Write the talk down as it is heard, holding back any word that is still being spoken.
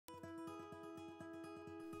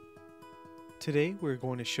Today we're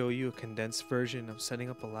going to show you a condensed version of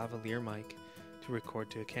setting up a lavalier mic to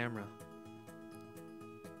record to a camera.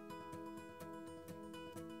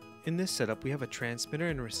 In this setup we have a transmitter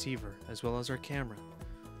and receiver as well as our camera.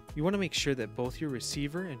 You want to make sure that both your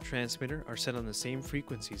receiver and transmitter are set on the same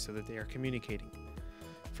frequency so that they are communicating.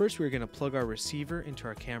 First we're going to plug our receiver into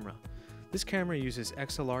our camera. This camera uses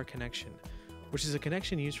DSLR connection, which is a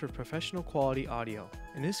connection used for professional quality audio.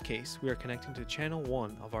 In this case we are connecting to channel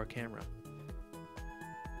 1 of our camera.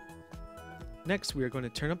 Next, we are going to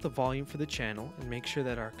turn up the volume for the channel and make sure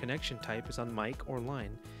that our connection type is on mic or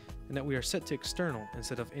line, and that we are set to external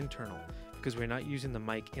instead of internal because we're not using the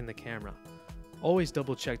mic in the camera. Always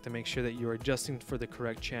double check to make sure that you are adjusting for the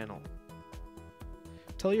correct channel.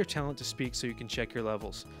 Tell your talent to speak so you can check your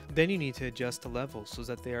levels. Then you need to adjust the levels so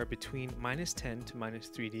that they are between -10 to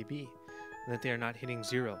 -3 dB and that they are not hitting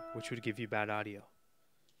 0, which would give you bad audio.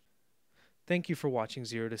 Thank you for watching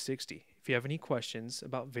 0 to 60. If you have any questions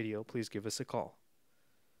about video, please give us a call.